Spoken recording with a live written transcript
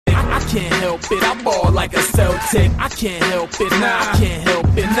can't help it, I ball like a Celtic. I can't help it, nah, I can't help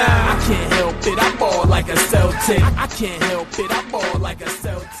it, nah, I can't help it, I ball like a Celtic. I can't help it, I ball like a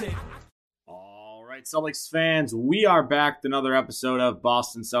Celtic. All right, Celtics fans, we are back with another episode of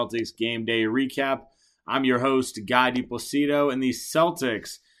Boston Celtics Game Day Recap. I'm your host, Guy DiPlacido, and the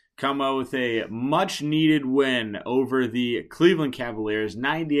Celtics come out with a much-needed win over the Cleveland Cavaliers,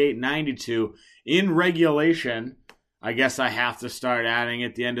 98-92 in regulation. I guess I have to start adding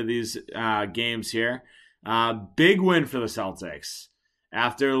at the end of these games here. Big win for the Celtics.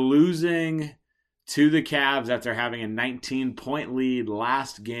 After losing to the Cavs after having a 19-point lead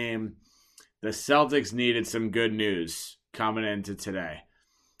last game, the Celtics needed some good news coming into today.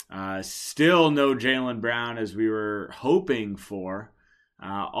 Still no Jaylen Brown as we were hoping for,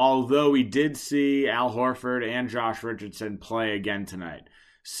 although we did see Al Horford and Josh Richardson play again tonight.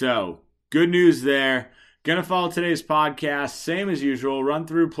 So, good news there. Going to follow today's podcast, same as usual, run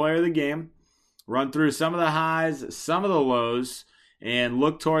through player of the game, run through some of the highs, some of the lows, and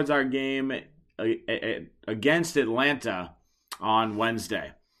look towards our game against Atlanta on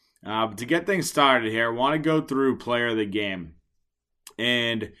Wednesday. To get things started here, I want to go through player of the game.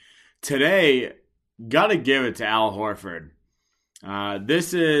 And today, got to give it to Al Horford.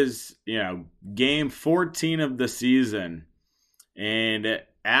 This is, game 14 of the season, and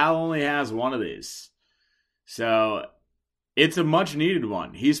Al only has one of these. So it's a much-needed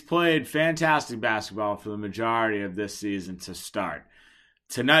one. He's played fantastic basketball for the majority of this season to start.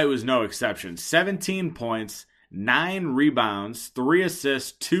 Tonight was no exception. 17 points, 9 rebounds, 3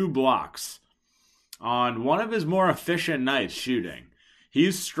 assists, 2 blocks on one of his more efficient nights shooting.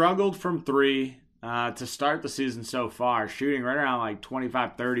 He's struggled from 3 to start the season so far, shooting right around like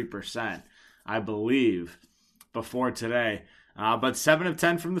 25-30%, I believe, before today. But 7 of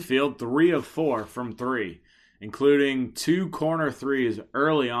 10 from the field, 3 of 4 from 3. Including 2 corner threes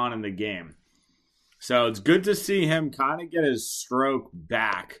early on in the game. So it's good to see him kind of get his stroke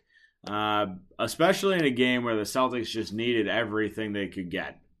back, especially in a game where the Celtics just needed everything they could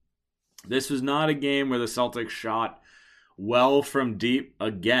get. This was not a game where the Celtics shot well from deep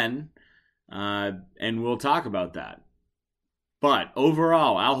again, and we'll talk about that. But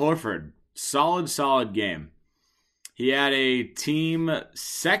overall, Al Horford, solid game. He had a team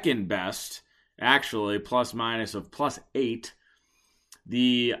second best, actually, plus-minus of +8.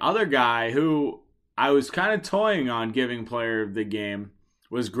 The other guy who I was kind of toying on giving player of the game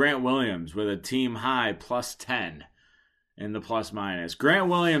was Grant Williams with a team high +10 in the plus-minus. Grant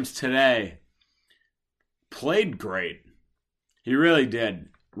Williams today played great. He really did.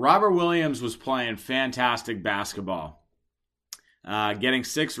 Robert Williams was playing fantastic basketball. Getting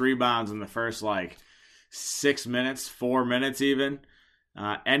 6 rebounds in the first, 6 minutes, 4 minutes even.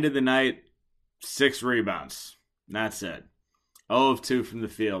 Ended the night, 6 rebounds. That's it. 0 of 2 from the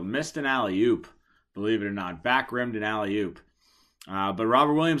field. Missed an alley-oop, believe it or not. Back-rimmed an alley-oop. But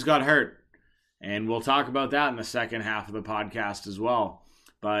Robert Williams got hurt. And we'll talk about that in the second half of the podcast as well.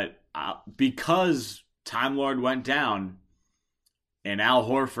 But because Time Lord went down, and Al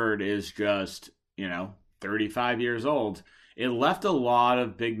Horford is just, 35 years old, it left a lot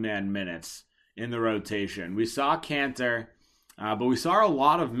of big man minutes in the rotation. We saw Kanter, but we saw a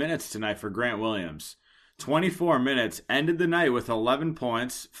lot of minutes tonight for Grant Williams. 24 minutes, ended the night with 11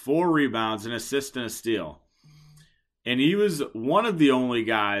 points, 4 rebounds, an assist and a steal. And he was one of the only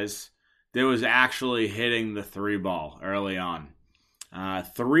guys that was actually hitting the 3 ball early on.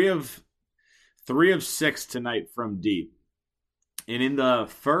 3 of 6 tonight from deep. And in the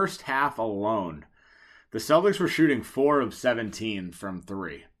first half alone, the Celtics were shooting 4 of 17 from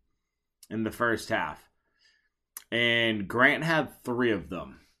 3 in the first half. And Grant had 3 of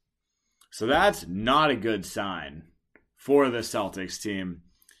them. So that's not a good sign for the Celtics team.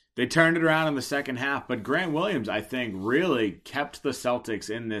 They turned it around in the second half, but Grant Williams, I think, really kept the Celtics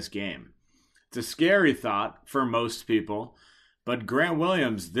in this game. It's a scary thought for most people, but Grant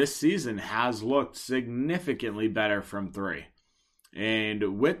Williams this season has looked significantly better from 3.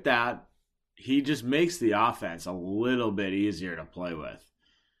 And with that, he just makes the offense a little bit easier to play with.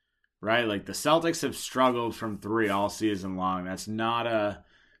 Right? The Celtics have struggled from 3 all season long. It's not a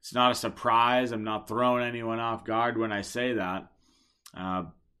surprise. I'm not throwing anyone off guard when I say that.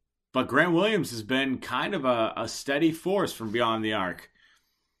 But Grant Williams has been kind of a steady force from beyond the arc.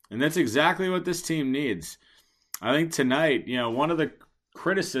 And that's exactly what this team needs. I think tonight, one of the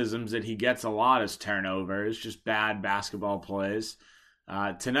criticisms that he gets a lot is turnovers, just bad basketball plays.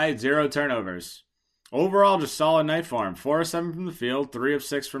 Tonight, 0 turnovers. Overall, just solid night for him. 4 of 7 from the field, 3 of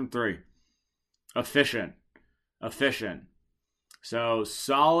 6 from 3. Efficient. So,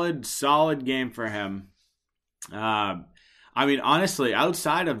 solid game for him. Honestly,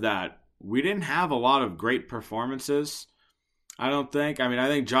 outside of that, we didn't have a lot of great performances, I don't think. I mean, I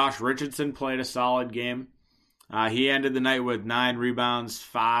think Josh Richardson played a solid game. He ended the night with 9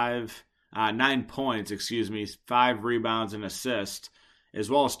 points, 5 rebounds and assist, as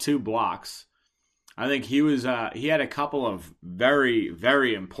well as 2 blocks. I think he had a couple of very,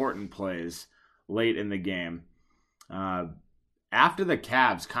 very important plays late in the game. After the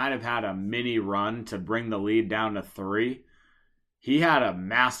Cavs kind of had a mini run to bring the lead down to 3, he had a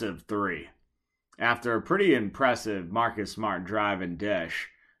massive 3. After a pretty impressive Marcus Smart drive and dish,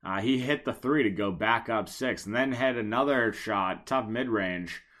 he hit the 3 to go back up 6, and then had another shot, tough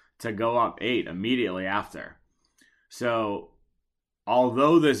mid-range, to go up 8 immediately after. So,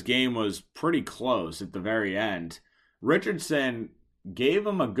 although this game was pretty close at the very end, Richardson gave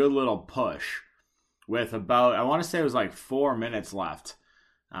him a good little push with about, I want to say it was like 4 minutes left,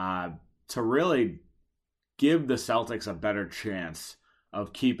 to really give the Celtics a better chance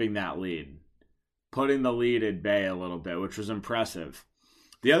of keeping that lead, putting the lead at bay a little bit, which was impressive.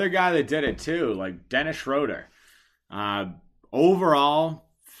 The other guy that did it too, like Dennis Schroeder, overall,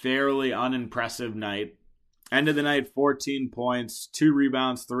 fairly unimpressive night. Ended the night 14 points, 2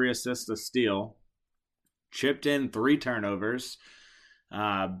 rebounds, 3 assists, a steal. Chipped in 3 turnovers,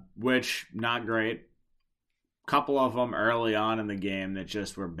 which not great. Couple of them early on in the game that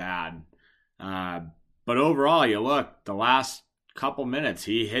just were bad. But overall, you look, the last couple minutes,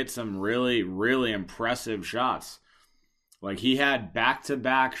 he hit some really, really impressive shots. Like, he had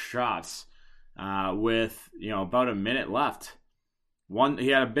back-to-back shots with, about a minute left. He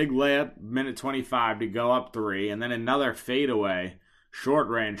had a big layup, minute 25 to go up 3, and then another fadeaway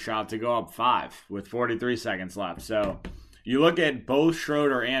short-range shot to go up 5 with 43 seconds left. So you look at both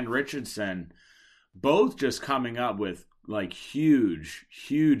Schroeder and Richardson, both just coming up with like huge,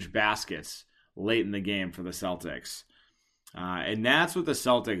 huge baskets late in the game for the Celtics. And that's what the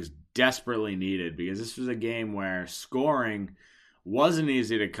Celtics desperately needed, because this was a game where scoring wasn't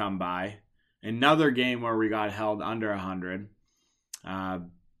easy to come by. Another game where we got held under 100.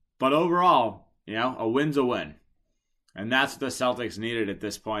 But overall, a win's a win. And that's what the Celtics needed at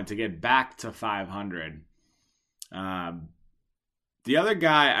this point to get back to 500. The other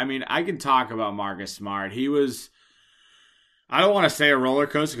guy, I mean, I can talk about Marcus Smart. He was, I don't want to say a roller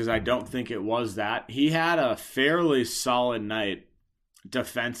coaster because I don't think it was that. He had a fairly solid night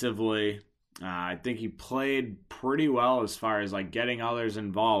defensively. I think he played pretty well as far as like getting others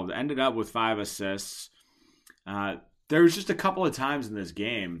involved. Ended up with 5 assists. There was just a couple of times in this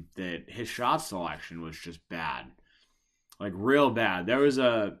game that his shot selection was just bad. Like, real bad. There was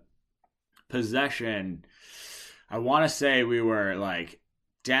a possession, I want to say we were like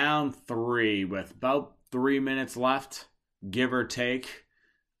down 3 with about 3 minutes left, give or take,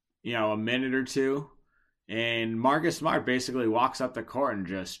 a minute or two. And Marcus Smart basically walks up the court and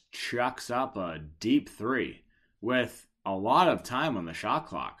just chucks up a deep 3 with a lot of time on the shot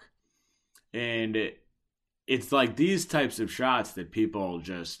clock. And it's like these types of shots that people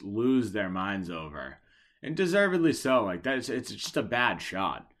just lose their minds over. And deservedly so. Like, it's just a bad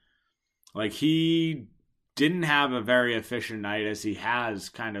shot. Like, he didn't have a very efficient night as he has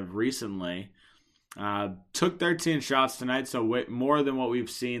kind of recently. Took 13 shots tonight, so more than what we've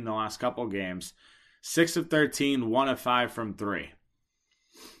seen the last couple games. 6 of 13, 1 of 5 from 3.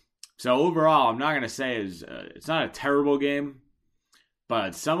 So overall, I'm not going to say it's not a terrible game,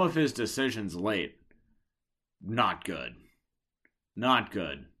 but some of his decisions late, not good. Not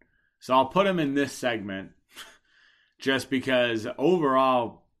good. So I'll put him in this segment just because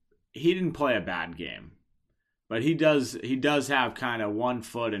overall, he didn't play a bad game. But he does have kind of one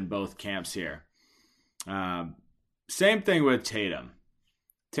foot in both camps here. Same thing with Tatum.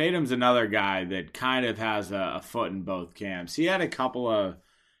 Tatum's another guy that kind of has a foot in both camps. He had a couple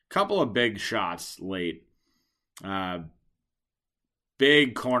of big shots late.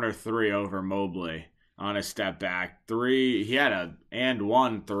 Big corner 3 over Mobley on a step back. 3, he had a and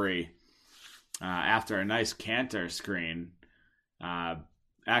 1 3 after a nice Cantor screen.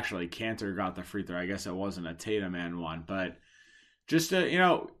 Actually, Cantor got the free throw. I guess it wasn't a Tatum and 1, but just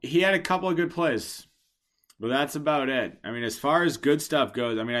he had a couple of good plays. But that's about it. I mean, as far as good stuff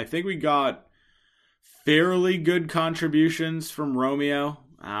goes, I mean, I think we got fairly good contributions from Romeo.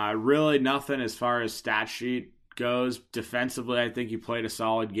 Really nothing as far as stat sheet goes. Defensively, I think he played a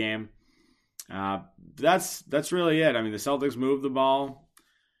solid game. That's really it. I mean, the Celtics moved the ball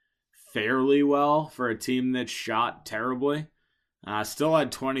fairly well for a team that shot terribly. Still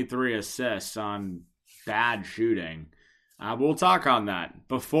had 23 assists on bad shooting. We'll talk on that.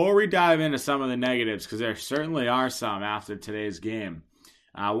 Before we dive into some of the negatives, because there certainly are some after today's game,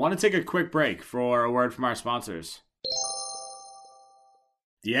 I want to take a quick break for a word from our sponsors.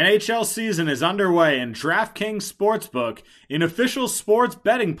 The NHL season is underway, and DraftKings Sportsbook, an official sports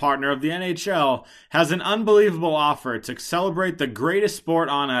betting partner of the NHL, has an unbelievable offer to celebrate the greatest sport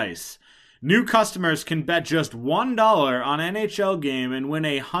on ice. New customers can bet just $1 on NHL game and win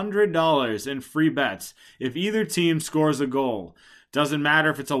 $100 in free bets if either team scores a goal. Doesn't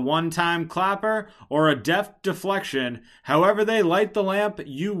matter if it's a one-time clapper or a deft deflection, however they light the lamp,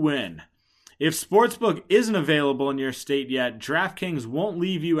 you win. If Sportsbook isn't available in your state yet, DraftKings won't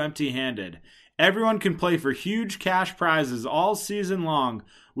leave you empty-handed. Everyone can play for huge cash prizes all season long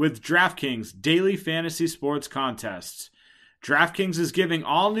with DraftKings daily fantasy sports contests. DraftKings is giving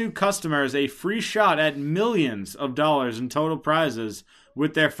all new customers a free shot at millions of dollars in total prizes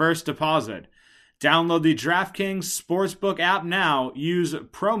with their first deposit. Download the DraftKings Sportsbook app now. Use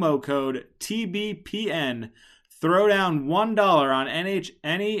promo code TBPN. Throw down $1 on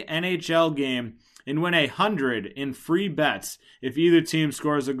any NHL game and win $100 in free bets if either team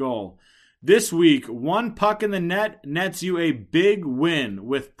scores a goal. This week, one puck in the net nets you a big win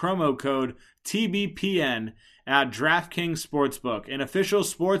with promo code TBPN at DraftKings Sportsbook, an official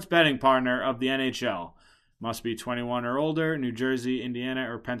sports betting partner of the NHL. Must be 21 or older, New Jersey,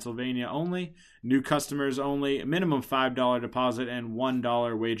 Indiana, or Pennsylvania only. New customers only. Minimum $5 deposit and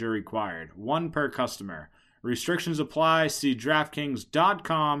 $1 wager required. One per customer. Restrictions apply. See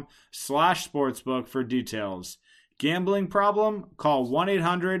DraftKings.com/sportsbook for details. Gambling problem? Call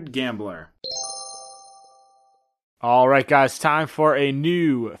 1-800-GAMBLER. All right, guys, time for a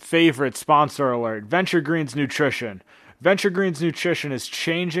new favorite sponsor alert, Venture Greens Nutrition. Venture Greens Nutrition is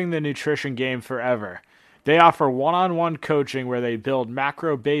changing the nutrition game forever. They offer one-on-one coaching where they build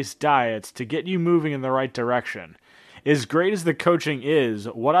macro-based diets to get you moving in the right direction. As great as the coaching is,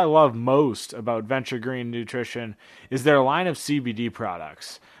 what I love most about Venture Green Nutrition is their line of CBD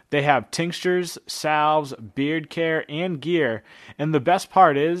products. They have tinctures, salves, beard care, and gear, and the best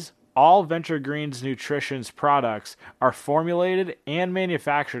part is, all Venture Greens Nutrition's products are formulated and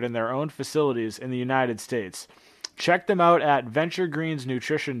manufactured in their own facilities in the United States. Check them out at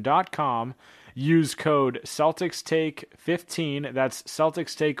venturegreensnutrition.com. Use code CelticsTake15, that's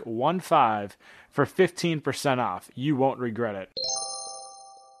CelticsTake15, for 15% off. You won't regret it.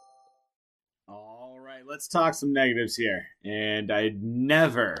 All right, let's talk some negatives here. And I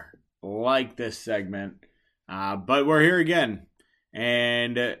never like this segment, but we're here again.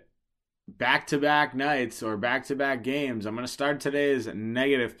 And back-to-back nights or back-to-back games, I'm going to start today's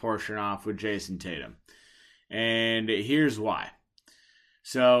negative portion off with Jayson Tatum. And here's why.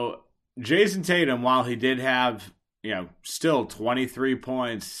 So Jayson Tatum, while he did have, still 23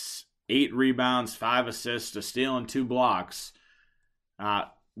 points, 8 rebounds, 5 assists, a steal, and 2 blocks,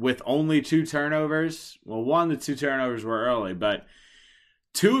 with only 2 turnovers. Well, the 2 turnovers were early, but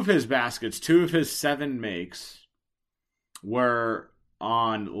 2 of his baskets, 2 of his 7 makes were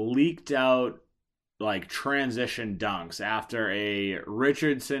on leaked out, transition dunks after a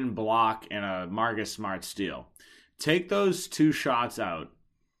Richardson block and a Marcus Smart steal. Take those 2 shots out.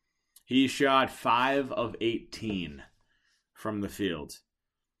 He shot 5 of 18 from the field.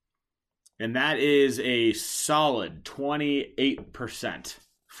 And that is a solid 28%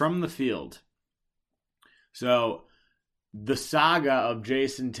 from the field. So the saga of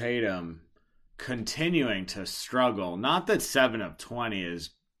Jayson Tatum continuing to struggle, not that 7 of 20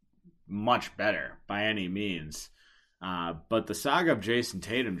 is much better by any means, but the saga of Jayson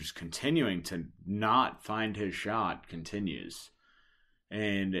Tatum just continuing to not find his shot continues.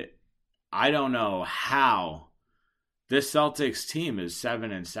 And I don't know how this Celtics team is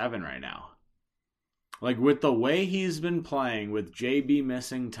 7-7 right now. With the way he's been playing, with JB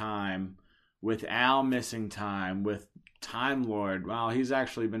missing time, with Al missing time, with Time Lord, well, he's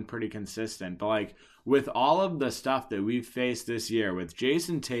actually been pretty consistent. But with all of the stuff that we've faced this year, with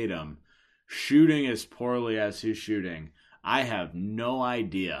Jayson Tatum shooting as poorly as he's shooting, I have no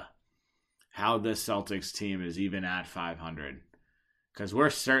idea how this Celtics team is even at 500. Because we're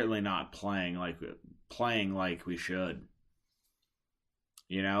certainly not playing like we should.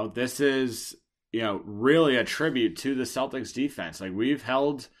 This is, really a tribute to the Celtics defense. We've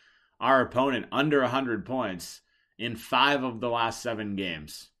held our opponent under 100 points in 5 of the last 7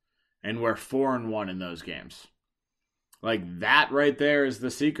 games. And we're 4-1 in those games. That right there is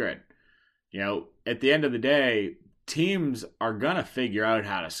the secret. At the end of the day, teams are going to figure out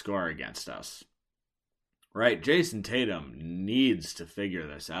how to score against us. Right? Jayson Tatum needs to figure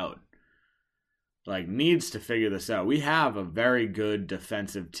this out. Needs to figure this out. We have a very good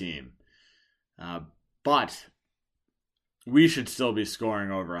defensive team. But we should still be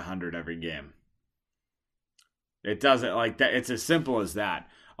scoring over 100 every game. It doesn't, it's as simple as that.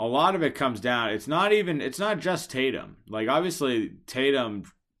 a lot of it comes down. It's not just Tatum. Like, obviously, Tatum,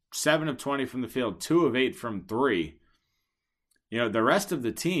 7 of 20 from the field, 2 of 8 from 3. You know, the rest of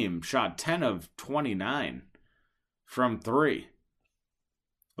the team shot 10 of 29 from 3.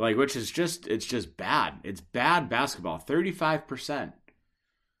 Like, which is it's just bad. It's bad basketball. 35%.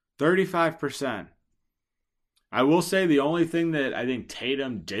 35%. I will say the only thing that I think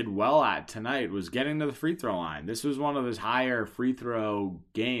Tatum did well at tonight was getting to the free throw line. This was one of his higher free throw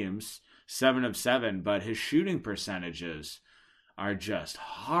games, 7 of 7, but his shooting percentages are just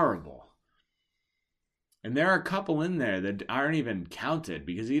horrible. And there are a couple in there that aren't even counted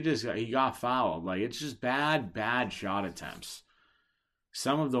because he got fouled. Like, it's just bad shot attempts.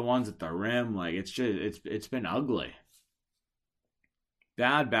 Some of the ones at the rim, like, it's been ugly.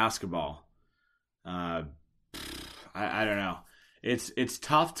 Bad basketball. I don't know. It's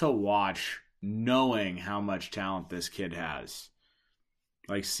tough to watch knowing how much talent this kid has.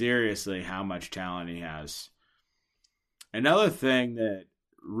 Like, seriously, how much talent he has. Another thing that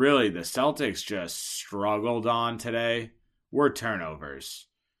really the Celtics just struggled on today were turnovers.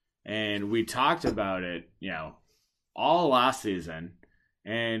 And we talked about it, all last season,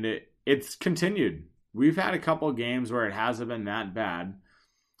 and it's continued. We've had a couple games where it hasn't been that bad,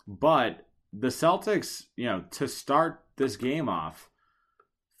 but the Celtics, to start this game off,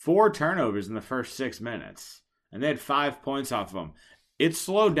 4 turnovers in the first 6 minutes, and they had 5 points off of them. It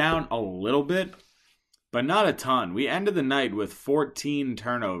slowed down a little bit, but not a ton. We ended the night with 14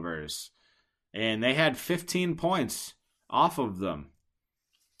 turnovers, and they had 15 points off of them,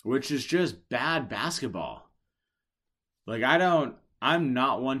 which is just bad basketball. Like, I'm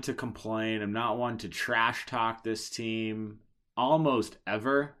not one to complain. I'm not one to trash talk this team almost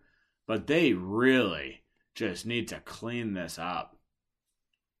ever, but they really just need to clean this up.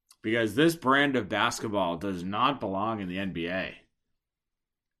 Because this brand of basketball does not belong in the NBA.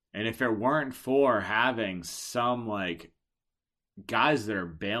 And if it weren't for having some, guys that are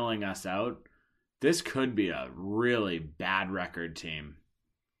bailing us out, this could be a really bad record team.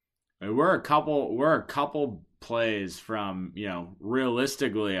 I mean, we're a couple plays from,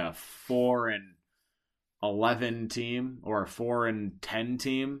 realistically a 4-11 team or a 4-10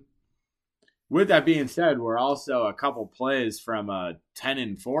 team. With that being said, we're also a couple plays from a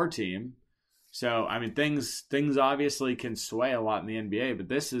 10-4 team. So, I mean, things obviously can sway a lot in the NBA,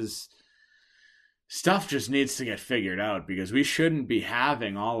 but stuff just needs to get figured out because we shouldn't be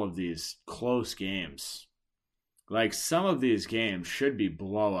having all of these close games. Like, some of these games should be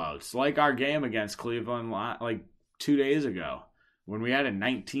blowouts, like our game against Cleveland 2 days ago when we had a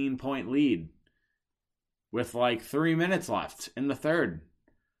 19-point lead with 3 minutes left in the third.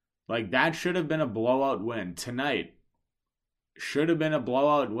 Like, that should have been a blowout win. Tonight should have been a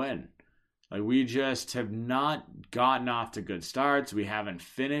blowout win. Like, we just have not gotten off to good starts. We haven't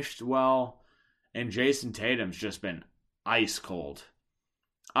finished well. And Jason Tatum's just been ice cold.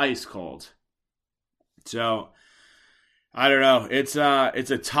 Ice cold. So, I don't know. It's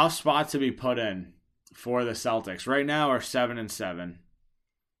a tough spot to be put in for the Celtics. Right now, we're 7-7.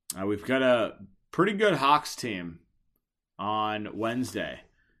 We've got a pretty good Hawks team on Wednesday.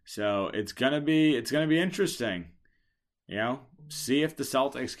 So it's gonna be interesting, see if the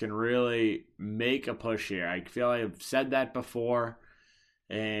Celtics can really make a push here. I feel like I've said that before,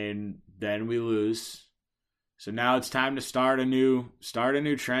 and then we lose. So now it's time to start a new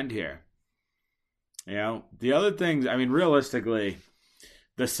trend here. The other things, I mean, realistically,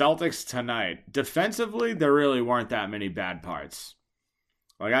 the Celtics tonight, defensively, there really weren't that many bad parts.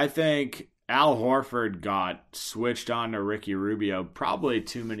 Like, I think Al Horford got switched on to Ricky Rubio probably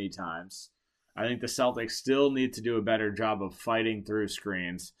too many times. I think the Celtics still need to do a better job of fighting through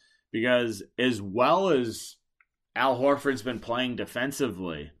screens because as well as Al Horford's been playing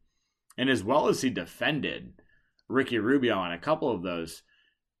defensively and as well as he defended Ricky Rubio on a couple of those,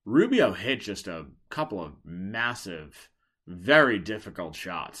 Rubio hit just a couple of massive, very difficult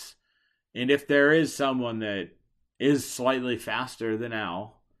shots. And if there is someone that is slightly faster than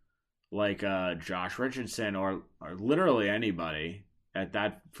Al, like Josh Richardson or literally anybody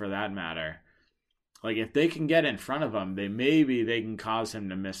for that matter, like, if they can get in front of him, they can cause him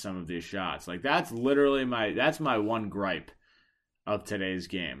to miss some of these shots. Like, that's literally my one gripe of today's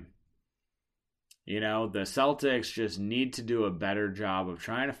game. The Celtics just need to do a better job of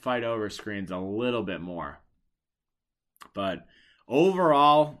trying to fight over screens a little bit more. But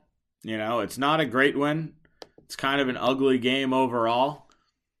overall, it's not a great win. It's kind of an ugly game overall.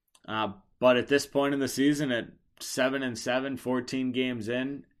 But at this point in the season, at 7-7, 14 games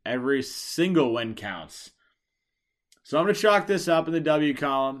in, every single win counts. So I'm going to chalk this up in the W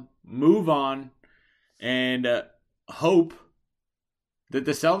column, move on, and hope that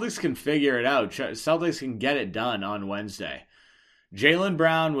the Celtics can figure it out. Celtics can get it done on Wednesday. Jaylen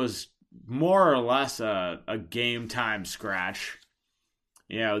Brown was more or less a game time scratch.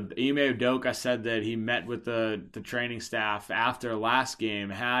 You know, Ime Udoka said that he met with the training staff after last game,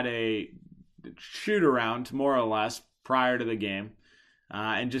 had a shoot around more or less prior to the game,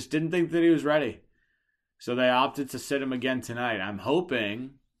 and just didn't think that he was ready. So they opted to sit him again tonight. I'm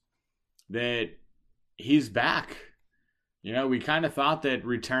hoping that he's back. You know, we kind of thought that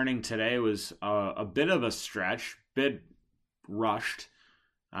returning today was a bit of a stretch, bit rushed.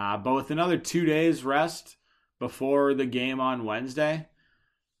 But with another 2 days rest before the game on Wednesday,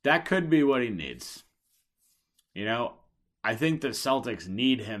 that could be what he needs. You know, I think the Celtics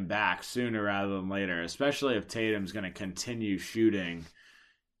need him back sooner rather than later, especially if Tatum's going to continue shooting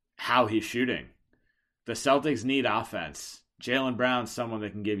how he's shooting. The Celtics need offense. Jaylen Brown's someone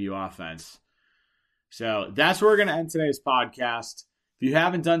that can give you offense. So that's where we're going to end today's podcast. If you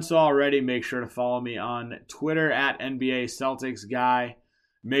haven't done so already, make sure to follow me on Twitter at NBA Celtics Guy.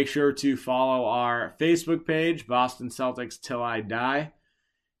 Make sure to follow our Facebook page, Boston Celtics Till I Die.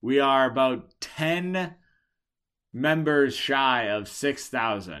 We are about 10 members shy of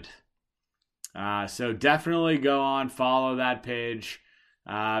 6,000. So definitely go on, follow that page.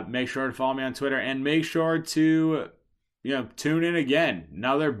 Make sure to follow me on Twitter, and make sure to tune in again.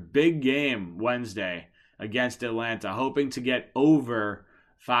 Another big game Wednesday against Atlanta, hoping to get over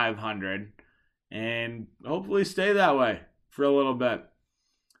 500 and hopefully stay that way for a little bit.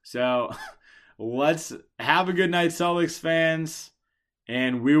 So let's have a good night, Celtics fans,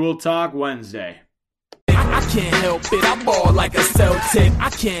 and we will talk Wednesday. I can't help it, I ball like a Celtic. I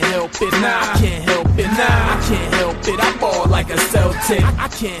can't help it, I can't help it, I can't help it, I ball like a Celtic. I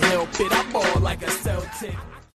can't help it, I ball like a Celtic.